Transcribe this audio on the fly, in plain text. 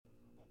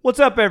What's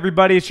up,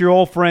 everybody? It's your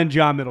old friend,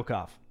 John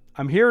Middlecoff.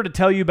 I'm here to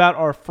tell you about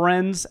our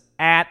friends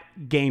at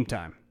Game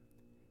Time.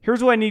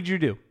 Here's what I need you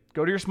to do.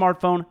 Go to your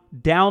smartphone,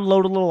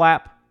 download a little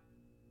app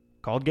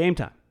called Game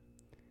Time.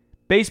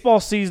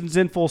 Baseball season's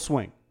in full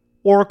swing.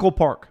 Oracle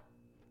Park.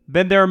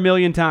 Been there a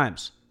million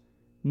times.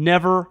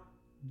 Never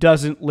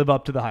doesn't live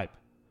up to the hype.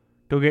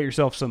 Go get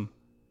yourself some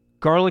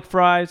garlic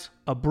fries,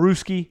 a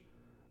brewski,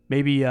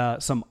 maybe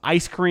some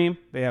ice cream.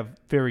 They have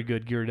very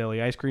good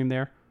Ghirardelli ice cream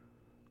there.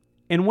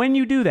 And when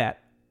you do that,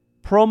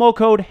 promo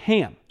code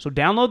HAM. So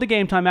download the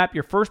Game Time app.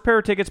 Your first pair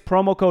of tickets,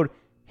 promo code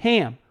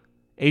HAM,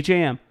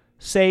 H-A-M,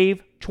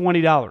 save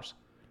 $20.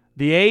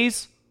 The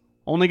A's,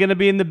 only going to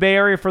be in the Bay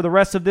Area for the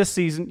rest of this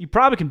season. You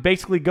probably can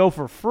basically go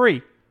for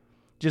free.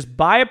 Just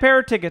buy a pair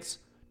of tickets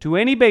to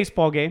any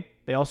baseball game.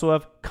 They also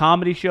have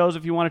comedy shows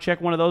if you want to check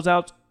one of those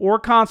out, or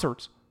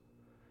concerts.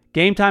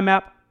 Game Time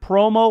app,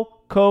 promo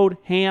code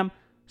HAM,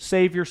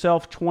 save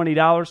yourself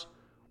 $20.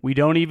 We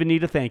don't even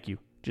need a thank you.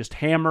 Just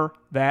hammer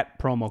that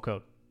promo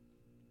code.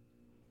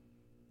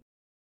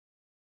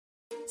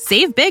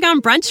 Save big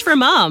on brunch for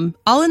mom,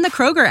 all in the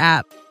Kroger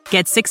app.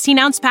 Get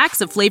 16-ounce packs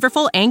of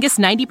flavorful Angus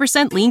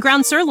 90% lean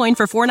ground sirloin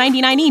for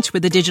 $4.99 each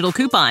with a digital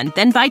coupon.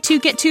 Then buy 2,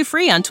 get 2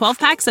 free on 12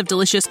 packs of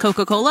delicious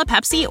Coca-Cola,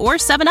 Pepsi, or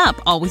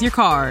 7-Up, all with your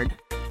card.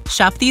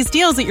 Shop these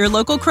deals at your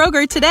local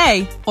Kroger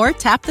today, or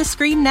tap the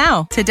screen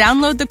now to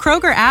download the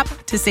Kroger app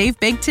to save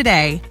big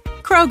today.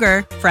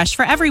 Kroger, fresh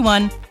for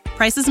everyone.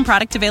 Prices and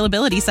product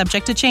availability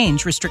subject to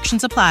change.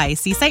 Restrictions apply.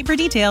 See site for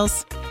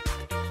details.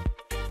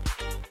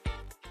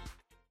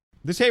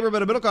 This Haber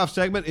and Middlecoff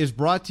segment is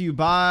brought to you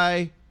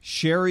by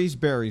Sherry's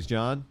Berries,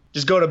 John.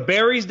 Just go to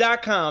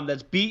berries.com.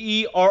 That's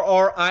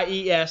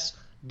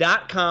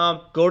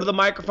BERRIES.com. Go to the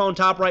microphone,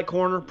 top right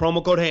corner,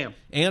 promo code HAM.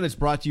 And it's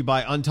brought to you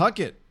by Untuck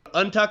It.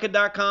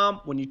 Untuckit.com.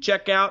 When you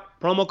check out,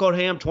 promo code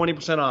HAM,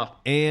 20% off.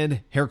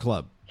 And Hair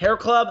Club.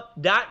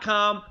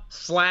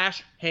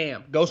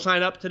 Hairclub.com/ham. Go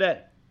sign up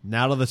today.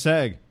 Now to the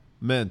seg.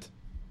 Mint.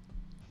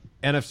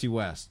 NFC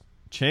West.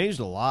 Changed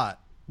a lot.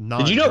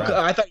 Did you know,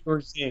 I thought you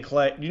were saying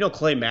Clay. Do you know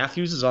Clay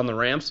Matthews is on the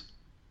Rams?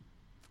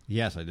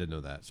 Yes, I did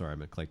know that. Sorry, I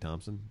meant Clay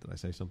Thompson. Did I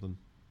say something?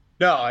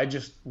 No,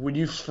 when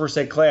you first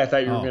said Clay, I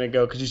thought you were going to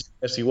go because you said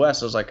NFC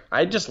West. I was like,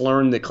 I just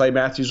learned that Clay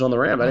Matthews was on the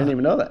Rams. I didn't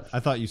even know that. I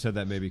thought you said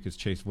that maybe because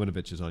Chase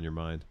Winovich is on your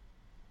mind.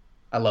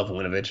 I love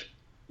Winovich.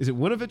 Is it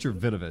Winovich or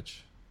Vinovich?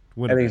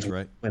 Winovich, I think it's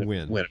right?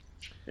 Win.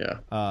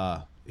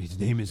 Yeah. His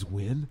name is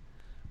Win.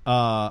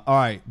 All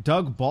right,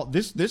 Doug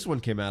This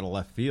one came out of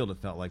left field. It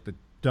felt like the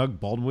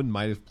Doug Baldwin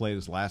might have played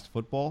his last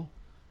football,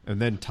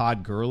 and then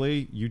Todd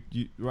Gurley.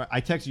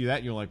 I texted you that,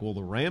 and you're like, "Well,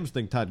 the Rams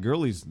think Todd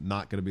Gurley's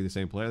not going to be the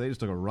same player. They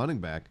just took a running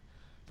back."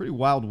 Pretty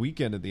wild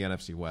weekend at the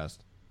NFC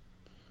West.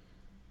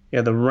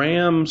 Yeah, the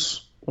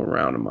Rams. What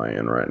round am I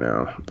in right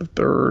now? The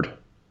third.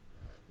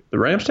 The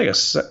Rams take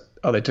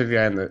they took the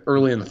guy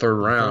early in the third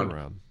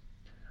round.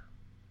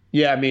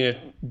 Yeah, I mean, if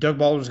Doug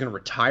Baldwin was going to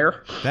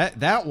retire.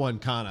 That one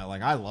kind of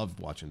I loved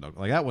watching Doug.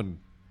 That one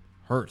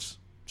hurts.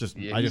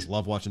 I just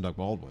love watching Doug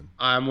Baldwin.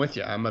 I'm with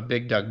you. I'm a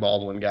big Doug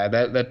Baldwin guy.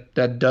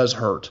 That does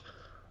hurt.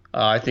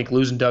 I think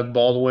losing Doug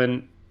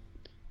Baldwin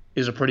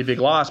is a pretty big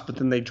loss, but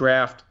then they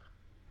draft,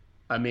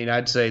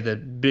 I'd say the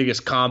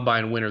biggest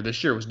combine winner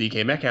this year was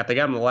DK Metcalf. They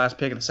got him the last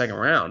pick in the second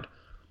round,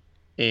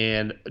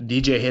 and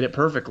DJ hit it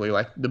perfectly.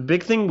 The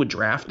big thing with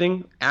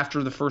drafting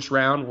after the first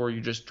round, where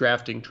you're just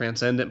drafting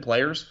transcendent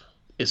players,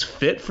 is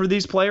fit for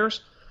these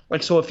players.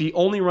 So if he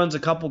only runs a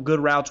couple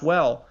good routes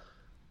well,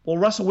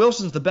 Russell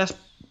Wilson's the best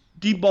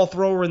deep ball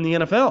thrower in the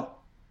NFL.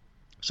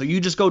 So you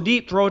just go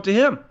deep, throw it to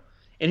him.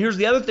 And here's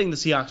the other thing the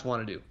Seahawks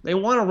want to do. They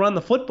want to run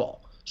the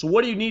football. So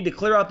what do you need to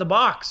clear out the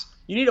box?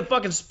 You need a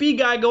fucking speed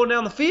guy going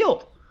down the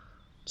field.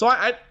 So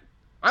I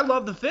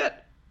love the fit.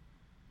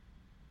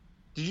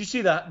 Did you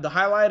see the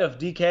highlight of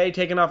DK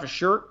taking off his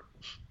shirt?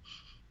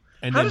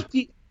 And how does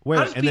Pete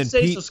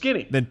stay so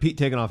skinny? Then Pete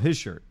taking off his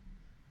shirt.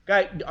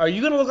 Guy, are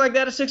you going to look like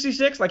that at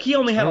 66? He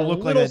only had a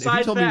little side fat. If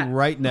you told me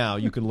right now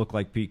you can look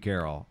like Pete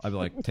Carroll, I'd be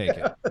like, take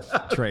it.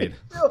 Trade.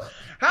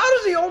 How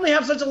does he only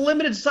have such a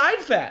limited side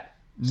fat?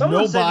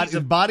 His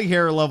body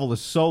hair level is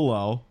so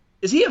low.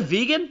 Is he a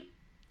vegan?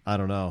 I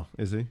don't know.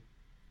 Is he?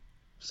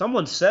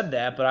 Someone said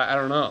that, but I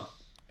don't know.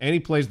 And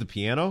he plays the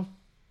piano?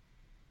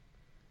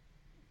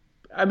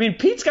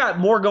 Pete's got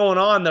more going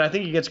on than I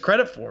think he gets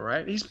credit for,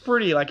 right? He's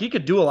pretty, he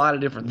could do a lot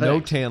of different things.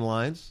 No tan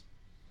lines.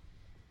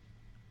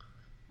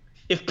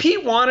 If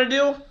Pete wanted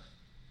to,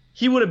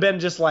 he would have been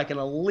just an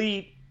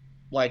elite,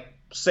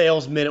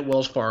 salesman at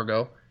Wells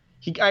Fargo.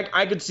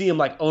 I could see him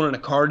owning a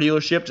car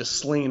dealership, just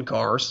slinging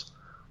cars.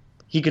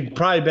 He could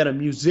probably been a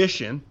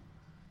musician.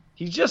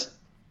 He's a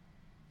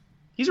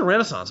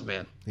Renaissance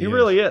man. He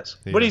really is.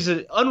 But he's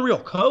an unreal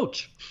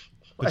coach.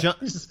 But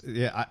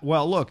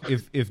look,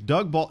 if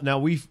Doug Baldwin, now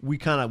we've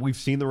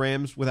seen the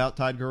Rams without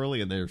Todd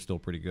Gurley, and they're still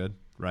pretty good,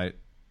 right?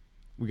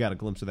 We got a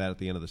glimpse of that at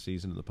the end of the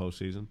season in the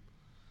postseason.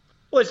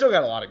 Well, they still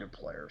got a lot of good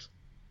players.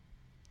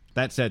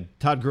 That said,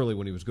 Todd Gurley,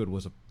 when he was good,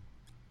 was a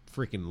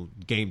freaking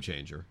game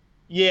changer.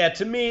 Yeah,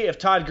 to me, if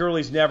Todd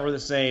Gurley's never the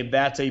same,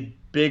 that's a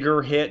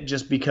bigger hit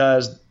just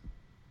because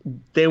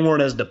they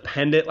weren't as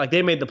dependent. Like,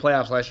 they made the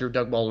playoffs last year.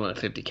 Doug Baldwin had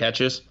 50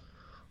 catches.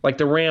 Like,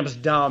 the Rams'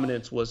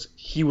 dominance was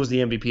he was the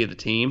MVP of the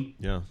team.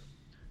 Yeah.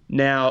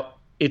 Now,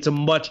 it's a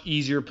much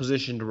easier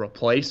position to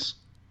replace.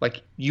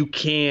 Like, you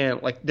can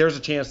 – like, there's a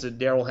chance that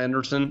Darrell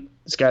Henderson,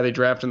 this guy they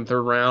drafted in the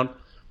third round,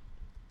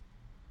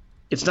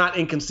 it's not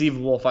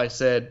inconceivable if I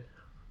said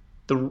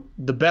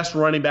the best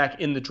running back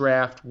in the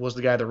draft was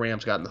the guy the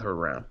Rams got in the third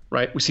round,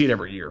 right? We see it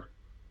every year.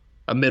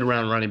 A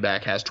mid-round running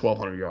back has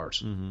 1,200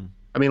 yards. Mm-hmm.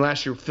 I mean,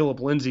 last year, Phillip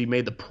Lindsay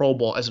made the Pro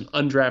Bowl as an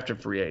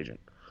undrafted free agent.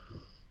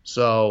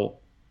 So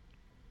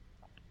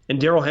 – and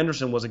Darrell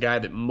Henderson was a guy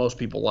that most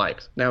people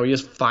liked. Now, he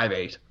is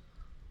 5'8",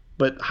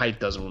 but height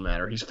doesn't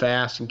matter. He's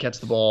fast and catch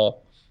the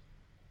ball.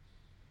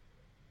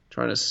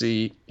 Trying to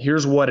see.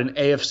 Here's what an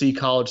AFC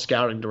college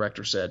scouting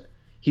director said.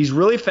 He's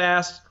really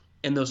fast,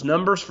 and those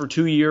numbers for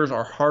 2 years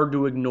are hard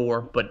to ignore,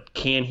 but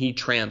can he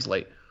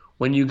translate?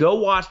 When you go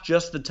watch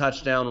just the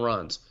touchdown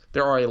runs,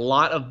 there are a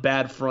lot of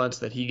bad fronts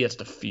that he gets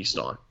to feast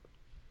on.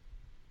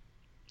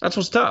 That's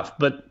what's tough.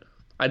 But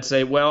I'd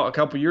say, well, a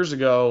couple years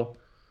ago,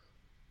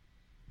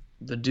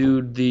 the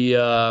dude,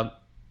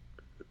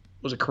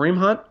 was it Kareem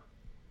Hunt?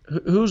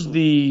 Who's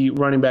the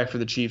running back for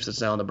the Chiefs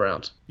that's now on the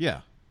Browns?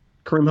 Yeah.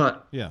 Kareem Hunt.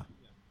 Yeah.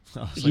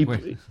 I was He,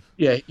 like, wait.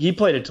 yeah, he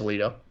played at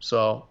Toledo.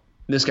 So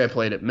this guy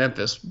played at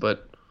Memphis,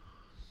 but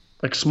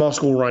like small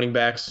school running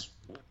backs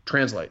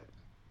translate.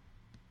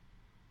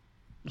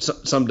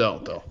 Some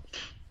don't though.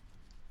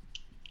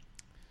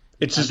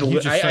 It's just He's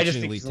just I such just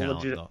an think elite it's a talent,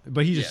 legit. though.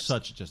 But he's just Yes.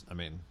 such just. I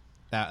mean,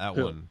 that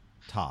Who? one,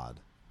 Todd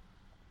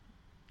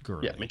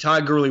Gurley. Yeah, I mean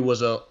Todd Gurley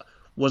was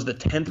the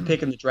 10th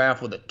pick in the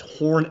draft with a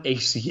torn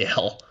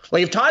ACL.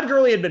 Like, if Todd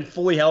Gurley had been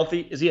fully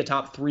healthy, is he a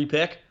top 3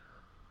 pick?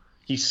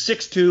 He's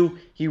 6'2".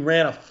 He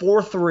ran a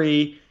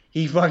 4.3.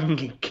 He fucking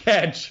can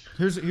catch.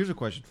 Here's a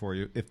question for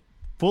you: if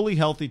fully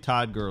healthy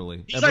Todd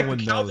Gurley, He's like everyone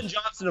the knows. Calvin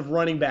Johnson of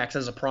running backs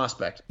as a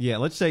prospect. Yeah,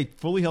 let's say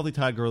fully healthy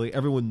Todd Gurley,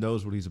 everyone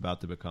knows what he's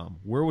about to become.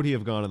 Where would he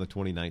have gone in the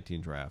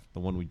 2019 draft, the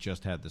one we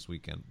just had this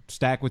weekend?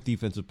 Stacked with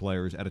defensive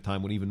players at a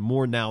time when even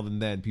more now than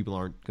then, people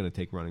aren't going to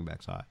take running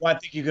backs high. Well, I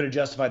think you could have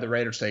justified the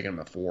Raiders taking him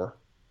at 4.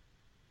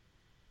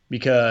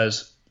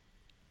 Because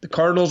the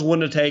Cardinals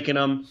wouldn't have taken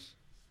him.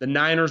 The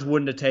Niners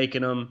wouldn't have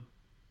taken him.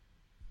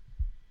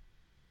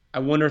 I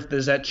wonder if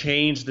does that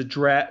change the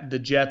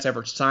Jets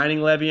ever signing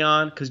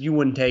Le'Veon? Because you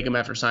wouldn't take him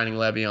after signing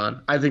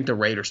Le'Veon. I think the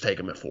Raiders take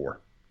him at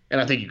 4.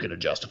 And I think you could have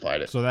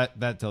justified it. So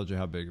that tells you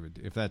how big of a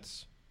if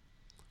that's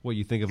what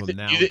you think of him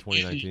now in You-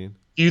 2019.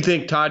 Do you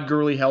think Todd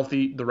Gurley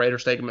healthy, the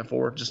Raiders take him at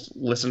 4? Just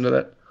listen to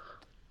that.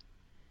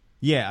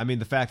 Yeah, I mean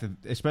the fact that,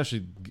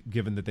 especially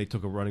given that they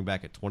took a running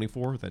back at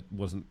 24, that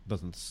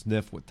doesn't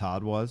sniff what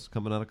Todd was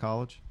coming out of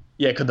college.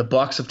 Yeah, could the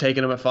Bucks have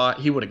taken him at 5?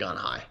 He would have gone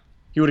high.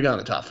 He would have gone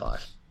in the top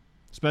 5.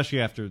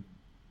 Especially after,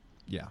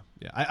 yeah.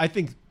 I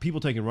think people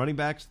taking running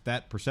backs,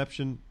 that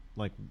perception,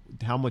 like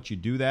how much you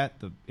do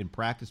that, in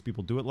practice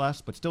people do it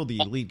less, but still the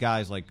elite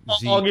guys like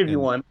Zeke. I'll give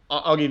you one.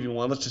 I'll give you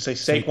one. Let's just say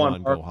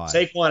Saquon go high.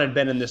 Saquon had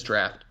been in this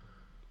draft.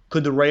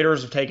 Could the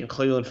Raiders have taken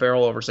Cleveland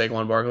Farrell over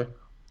Saquon Barkley?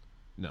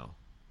 No.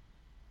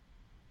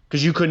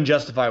 Because you couldn't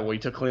justify, well, you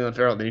took Cleveland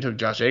Farrell, then you took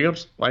Josh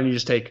Jacobs. Why didn't you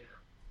just take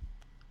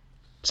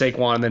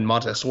Saquon and then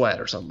Montez Sweat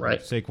or something,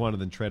 right? Saquon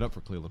and then trade up for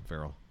Cleveland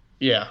Farrell.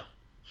 Yeah.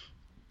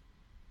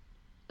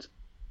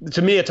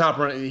 To me, a top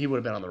runner, he would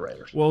have been on the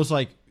Raiders. Well, it was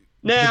like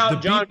Now, the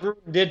John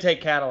Gruden did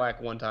take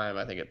Cadillac one time,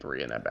 I think, at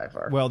 3, and that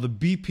backfired. Well, the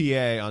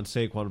BPA on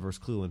Saquon versus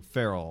Cleveland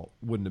Farrell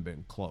wouldn't have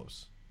been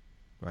close,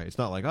 right? It's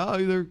not like,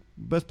 oh, they're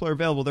best player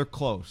available. They're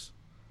close.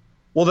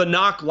 Well, the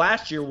knock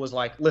last year was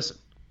like, listen,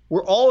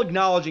 we're all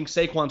acknowledging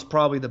Saquon's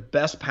probably the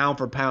best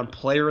pound-for-pound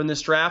player in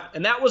this draft,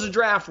 and that was a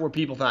draft where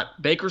people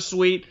thought Baker's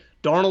sweet,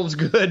 Darnold's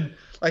good.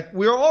 Like,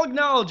 we're all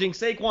acknowledging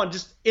Saquon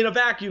just in a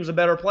vacuum is a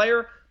better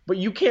player, but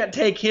you can't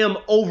take him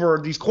over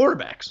these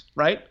quarterbacks,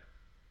 right?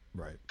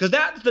 Right. Because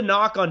that's the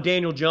knock on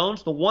Daniel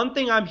Jones. The one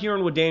thing I'm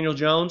hearing with Daniel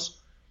Jones,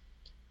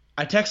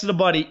 I texted a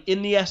buddy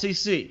in the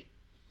SEC.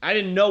 I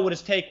didn't know what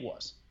his take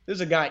was.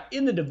 There's a guy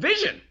in the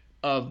division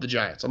of the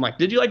Giants. I'm like,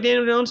 did you like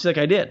Daniel Jones? He's like,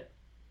 I did.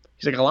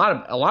 He's like, a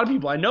lot of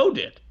people I know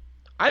did.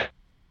 I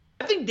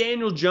think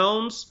Daniel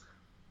Jones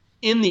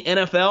in the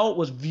NFL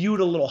was viewed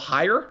a little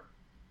higher.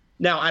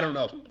 Now, I don't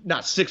know,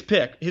 not 6th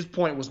pick. His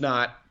point was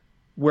not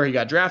where he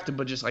got drafted,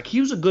 but just like he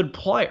was a good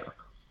player.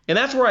 And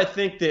that's where I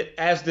think that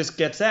as this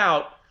gets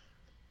out,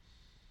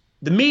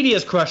 the media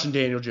is crushing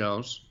Daniel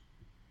Jones.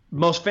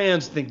 Most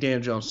fans think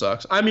Daniel Jones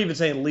sucks. I'm even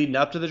saying leading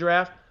up to the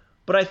draft.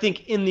 But I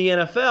think in the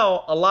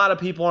NFL, a lot of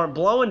people aren't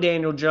blowing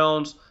Daniel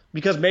Jones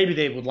because maybe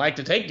they would like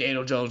to take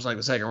Daniel Jones like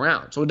the 2nd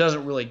round. So it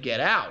doesn't really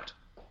get out.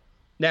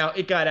 Now,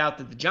 it got out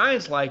that the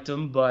Giants liked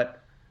him,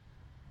 but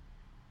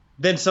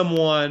then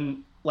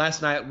someone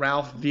last night,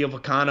 Ralph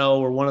Villavicano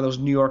or one of those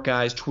New York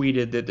guys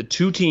tweeted that the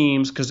two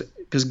teams, because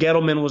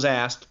Gettleman was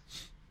asked,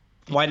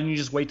 why didn't you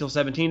just wait till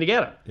 17 to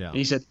get him? Yeah. And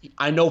he said,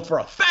 I know for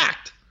a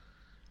fact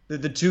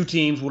that the two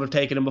teams would have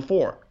taken him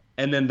before.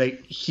 And then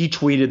he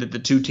tweeted that the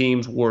two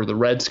teams were the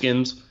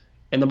Redskins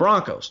and the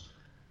Broncos.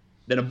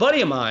 Then a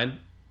buddy of mine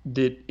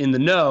that in the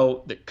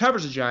know that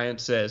covers the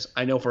Giants says,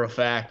 I know for a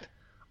fact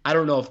I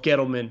don't know if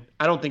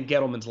I don't think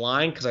Gettleman's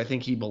lying because I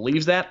think he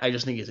believes that. I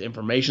just think his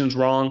information's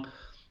wrong.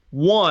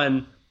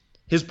 One,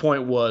 his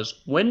point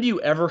was, when do you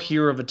ever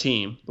hear of a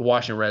team, the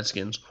Washington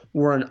Redskins,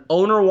 where an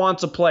owner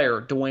wants a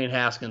player, Dwayne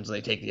Haskins, and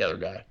they take the other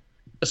guy,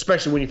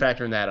 especially when you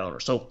factor in that owner.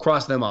 So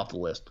cross them off the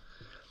list.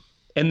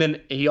 And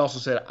then he also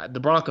said the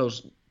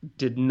Broncos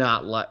did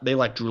not they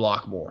like Drew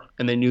Lock more,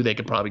 and they knew they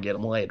could probably get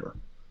him later.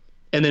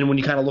 And then when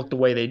you kind of look the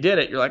way they did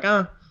it, you're like,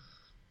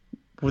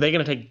 were they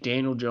going to take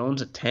Daniel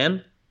Jones at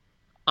 10?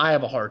 I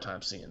have a hard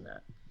time seeing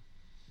that.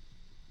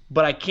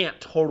 But I can't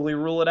totally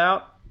rule it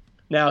out.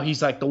 Now,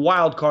 he's like, the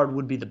wild card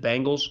would be the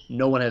Bengals.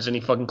 No one has any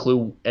fucking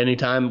clue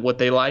anytime what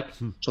they like,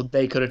 so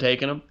they could have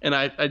taken him. And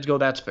I'd go,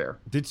 that's fair.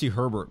 Did see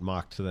Herbert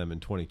mocked to them in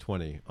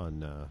 2020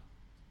 on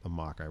a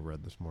mock I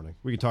read this morning.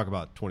 We can talk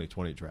about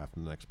 2020 draft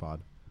in the next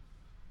pod.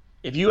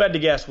 If you had to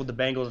guess, would the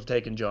Bengals have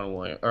taken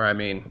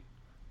Daniel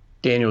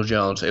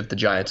Jones if the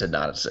Giants had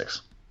not at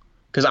 6?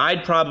 Because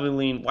I'd probably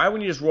lean, why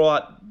wouldn't you just roll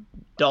out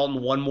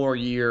Dalton one more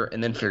year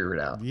and then figure it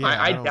out? Yeah,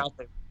 I doubt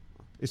that.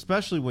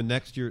 Especially when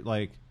next year,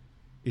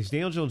 is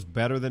Daniel Jones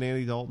better than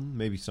Andy Dalton?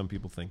 Maybe some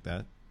people think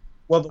that.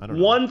 Well, the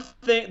one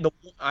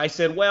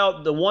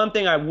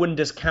thing I wouldn't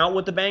discount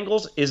with the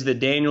Bengals is that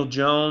Daniel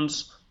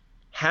Jones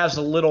has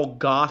a little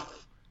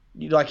Goff,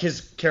 like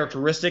his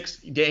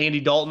characteristics, Andy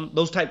Dalton,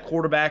 those type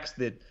quarterbacks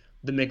that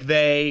the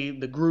McVay,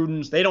 the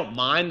Grudens, they don't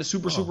mind the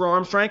super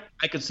arm strength.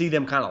 I could see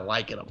them kind of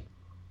liking them.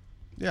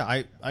 Yeah,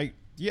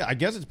 I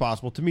guess it's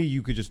possible. To me,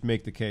 you could just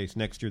make the case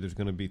next year there's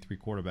going to be 3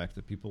 quarterbacks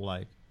that people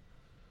like.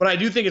 But I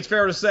do think it's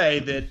fair to say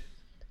that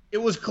it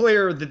was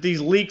clear that these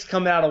leaks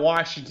coming out of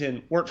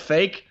Washington weren't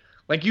fake.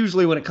 Like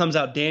usually when it comes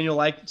out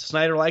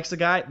Snyder likes the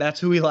guy, that's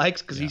who he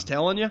likes because he's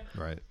telling you.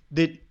 Right.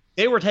 That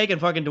they were taking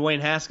fucking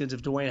Dwayne Haskins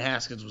if Dwayne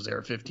Haskins was there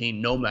at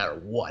 15, no matter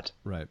what.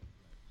 Right.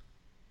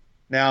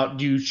 Now,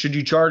 should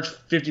you charge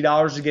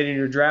 $50 to get in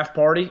your draft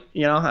party?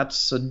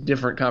 That's a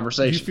different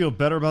conversation. Do you feel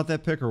better about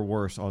that pick or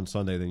worse on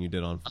Sunday than you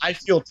did on? I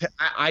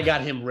got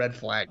him red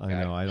flag.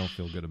 I know. I don't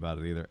feel good about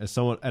it either. As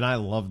someone, and I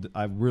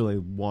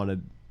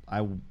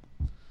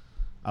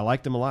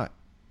liked him a lot.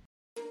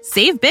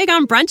 Save big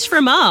on brunch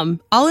for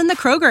mom, all in the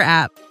Kroger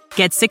app.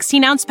 Get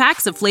 16-ounce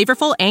packs of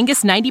flavorful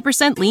Angus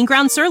 90% lean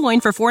ground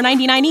sirloin for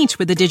 $4.99 each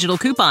with a digital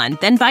coupon.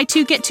 Then buy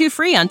 2, get 2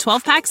 free on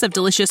 12 packs of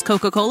delicious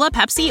Coca-Cola,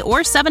 Pepsi, or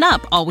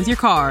 7-Up, all with your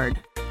card.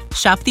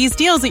 Shop these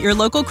deals at your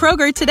local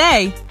Kroger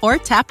today, or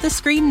tap the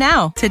screen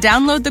now to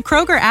download the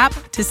Kroger app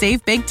to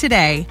save big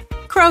today.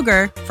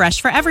 Kroger, fresh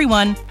for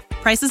everyone.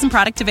 Prices and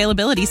product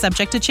availability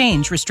subject to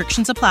change.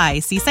 Restrictions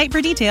apply. See site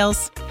for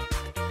details.